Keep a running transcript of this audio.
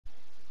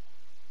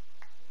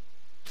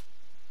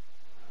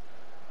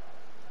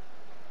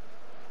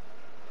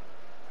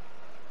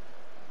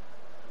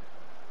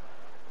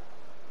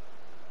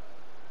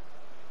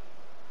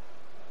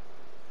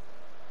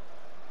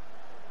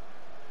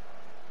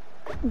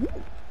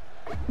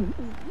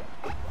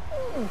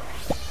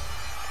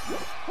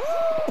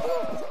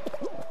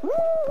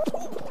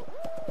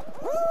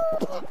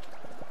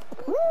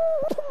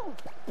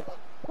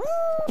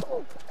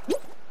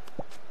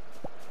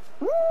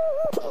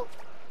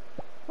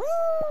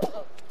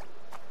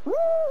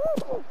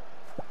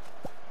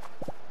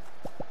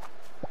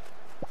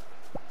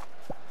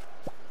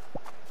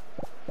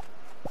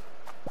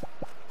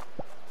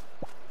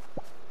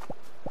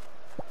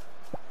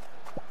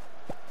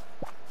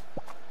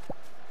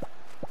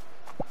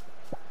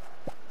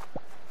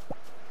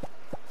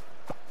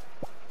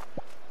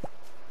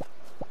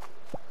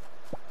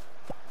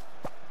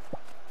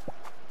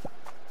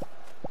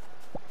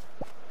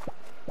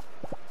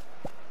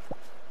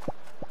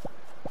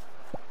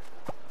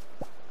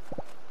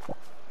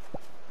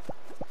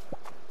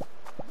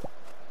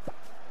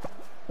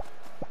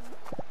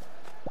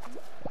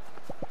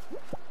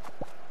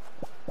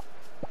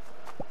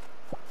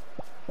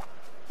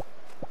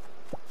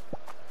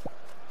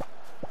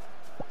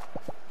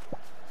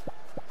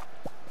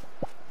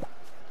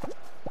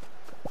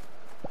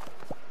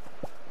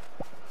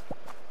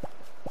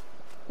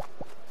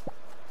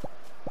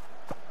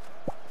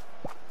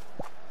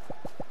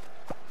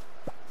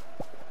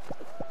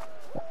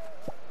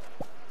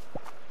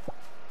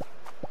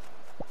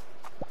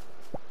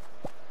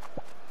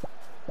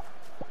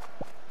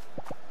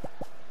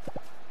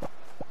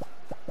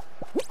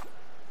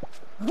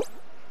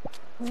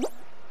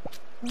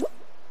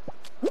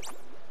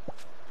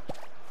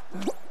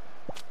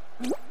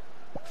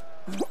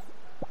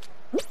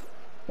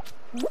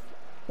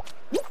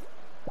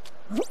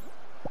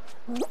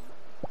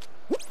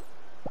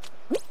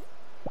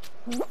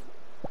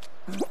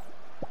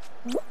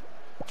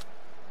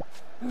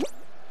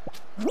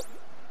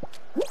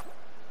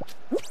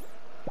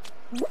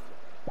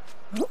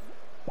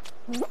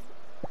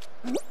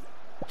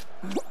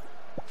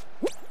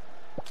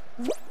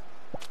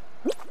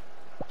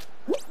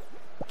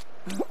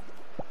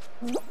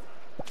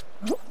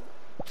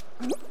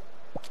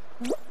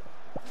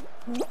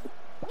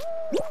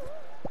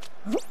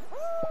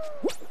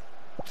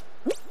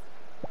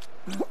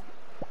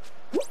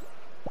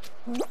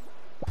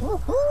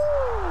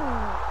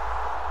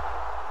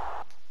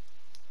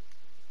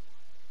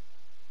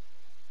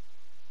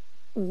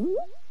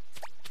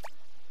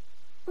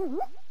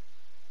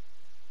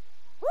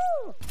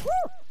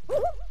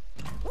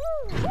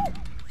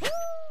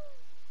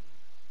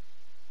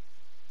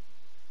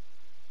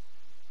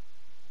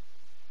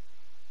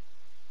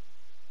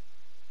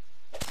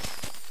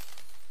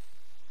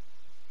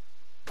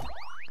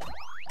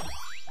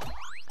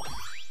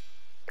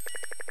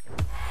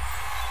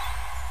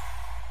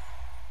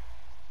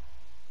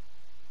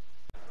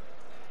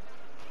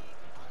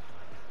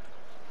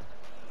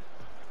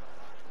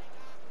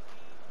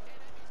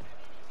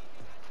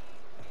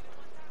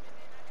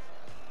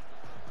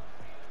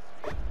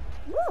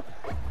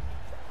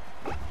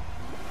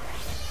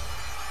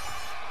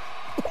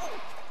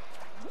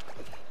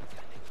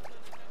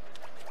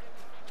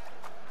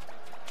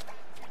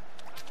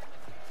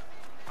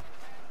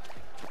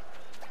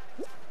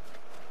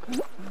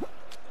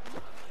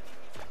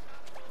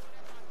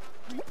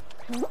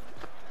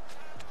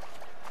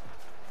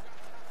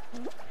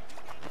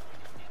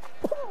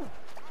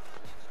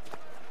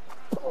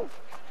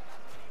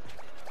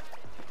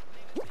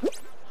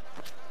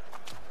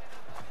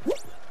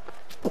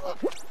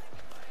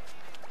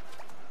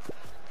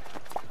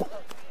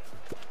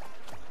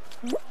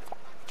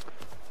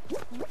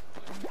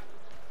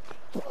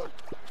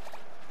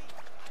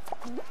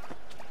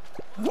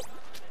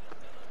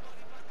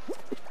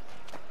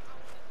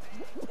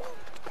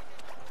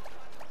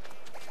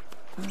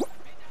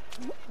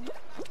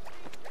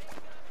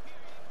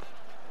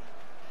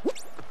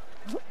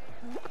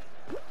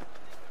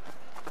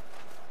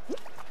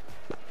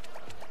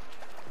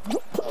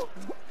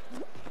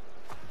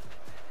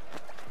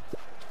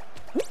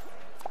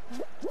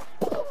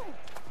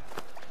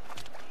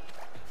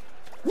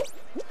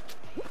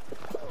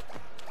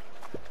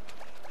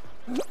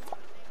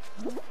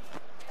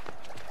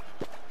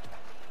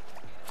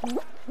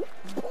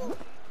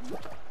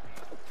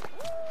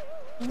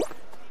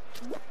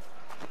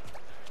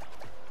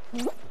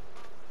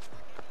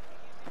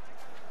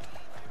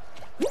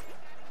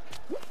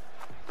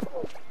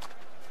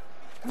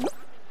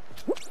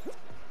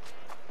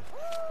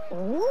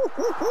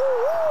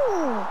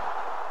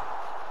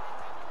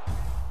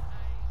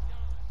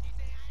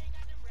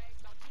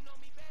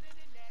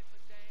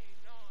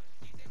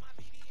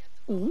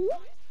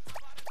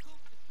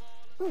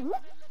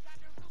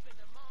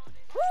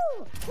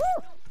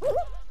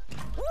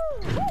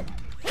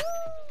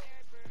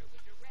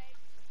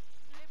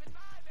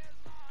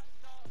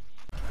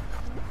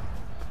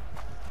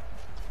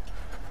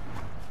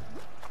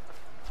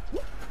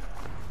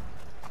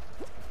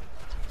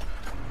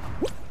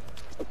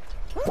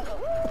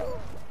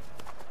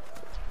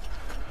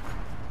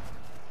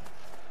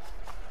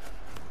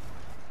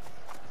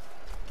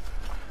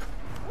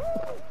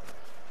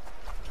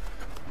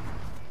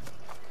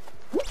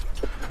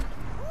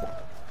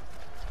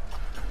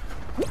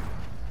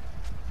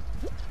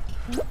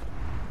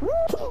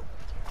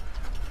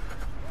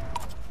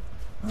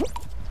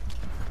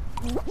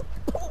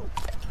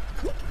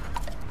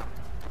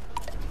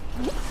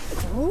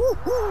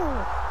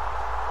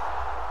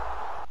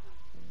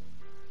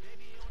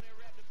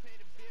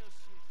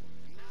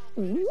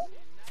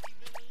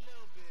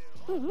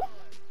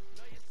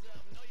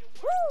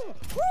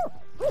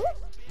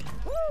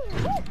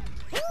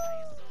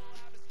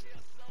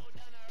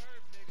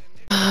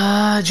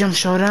Jump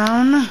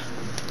showdown.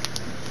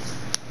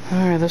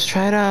 Alright, let's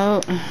try it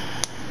out.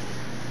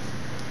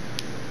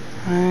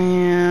 I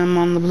am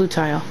on the blue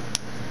tile.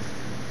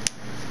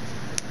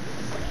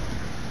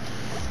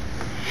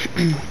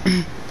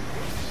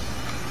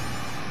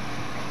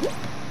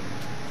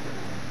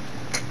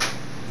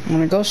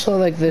 When it goes slow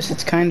like this,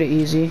 it's kinda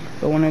easy,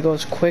 but when it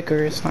goes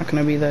quicker, it's not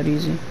gonna be that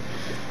easy.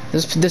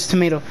 This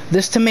tomato.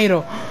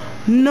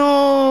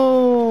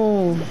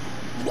 No!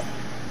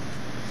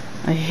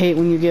 I hate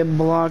when you get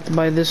blocked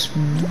by this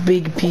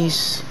big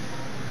piece.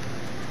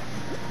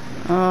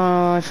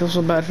 Oh, I feel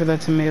so bad for that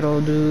tomato,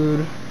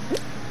 dude.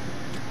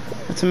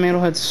 That tomato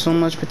had so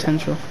much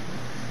potential.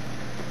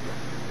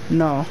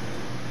 No.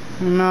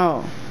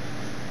 No.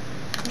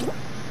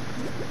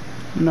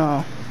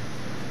 No.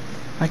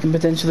 I can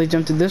potentially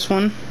jump to this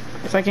one,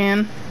 if I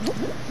can.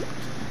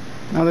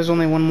 Now there's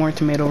only one more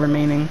tomato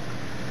remaining.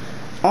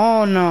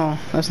 Oh no,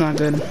 that's not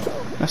good.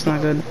 That's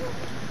not good.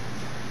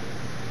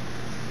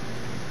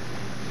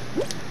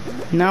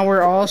 Now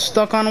we're all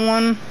stuck on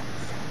one.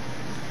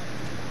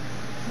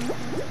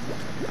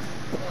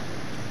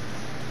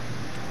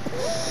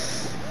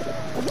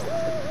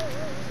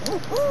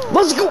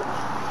 Let's go!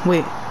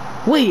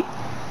 Wait.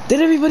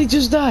 Did everybody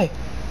just die?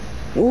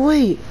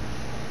 Wait.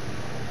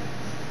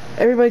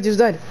 Everybody just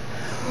died.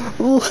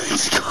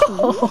 Let's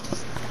go!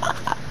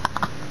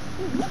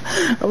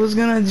 I was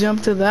gonna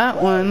jump to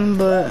that one,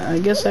 but I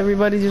guess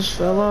everybody just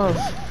fell off.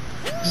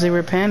 Because they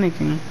were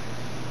panicking.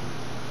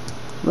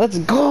 Let's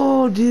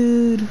go,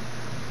 dude!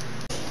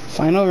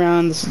 Final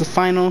round. This is the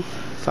final.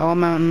 Foul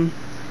Mountain.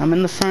 I'm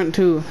in the front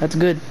too. That's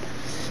good.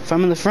 If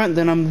I'm in the front,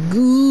 then I'm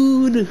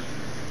good.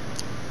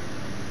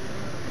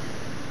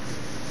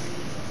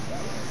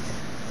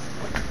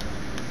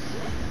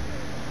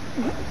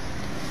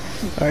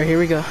 Alright, here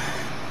we go.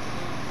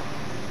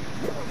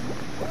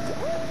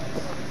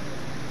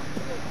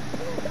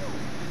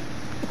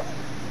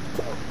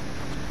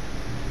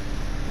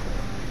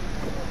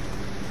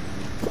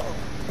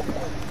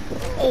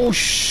 Oh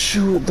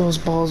shoot, those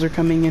balls are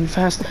coming in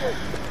fast.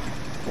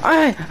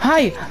 Hi.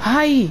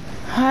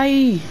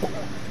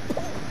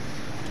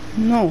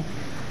 No.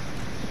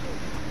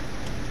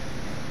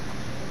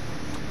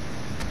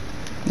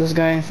 This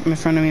guy in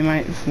front of me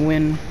might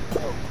win.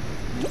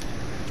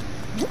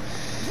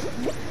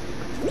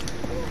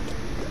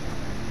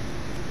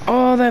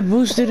 Oh, that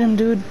boosted him,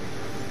 dude.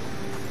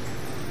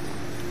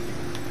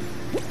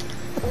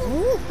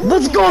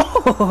 Let's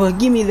go!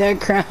 Give me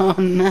that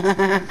crown.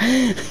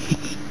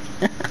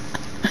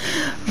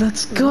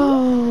 Let's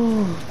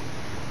go.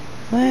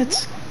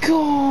 Let's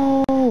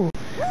go.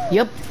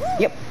 Yep.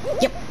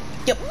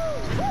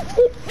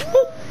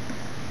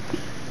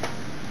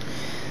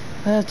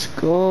 Let's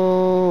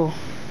go.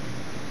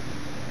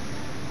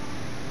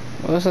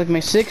 Well, that's like my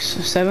 6th,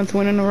 7th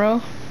win in a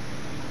row.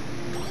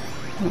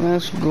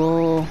 Let's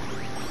go.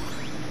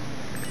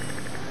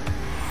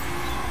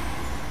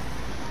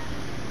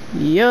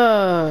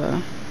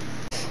 Yeah.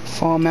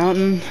 Fall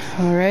Mountain.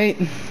 Alright.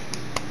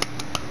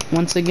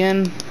 Once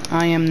again,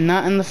 I am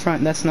not in the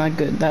front. That's not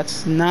good.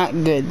 That's not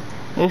good.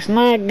 That's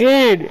not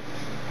good.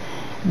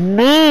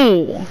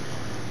 No.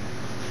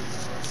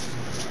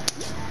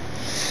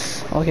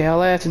 Okay,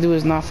 all I have to do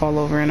is not fall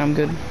over and I'm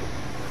good.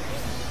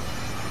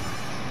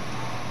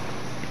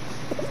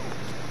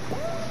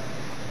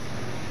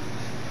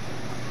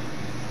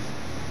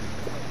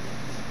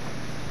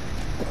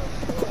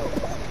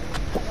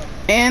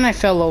 And I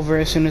fell over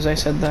as soon as I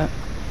said that.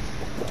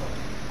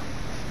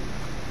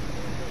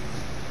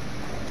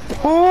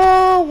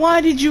 Oh, why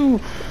did you?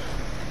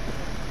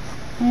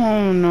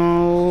 Oh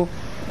no.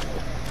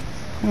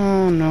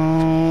 Oh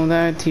no,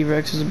 that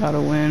T-Rex is about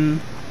to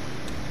win.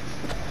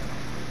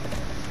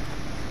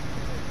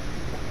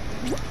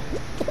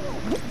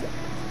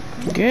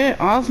 Get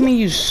off me,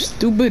 you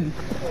stupid.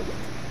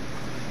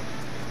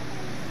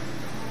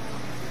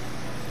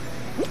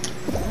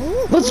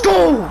 Let's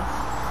go!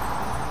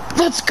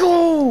 Let's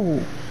go!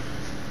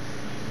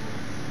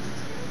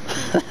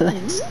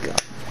 Let's go.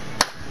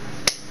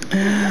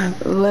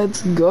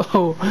 Let's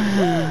go.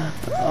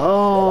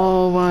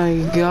 Oh my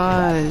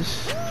gosh.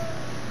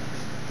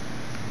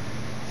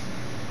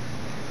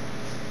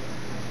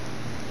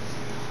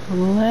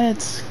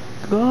 Let's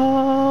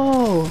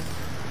go.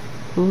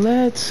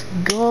 Let's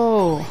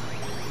go.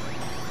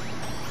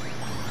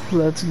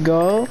 Let's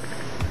go.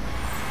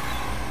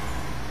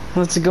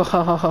 Let's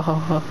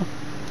go.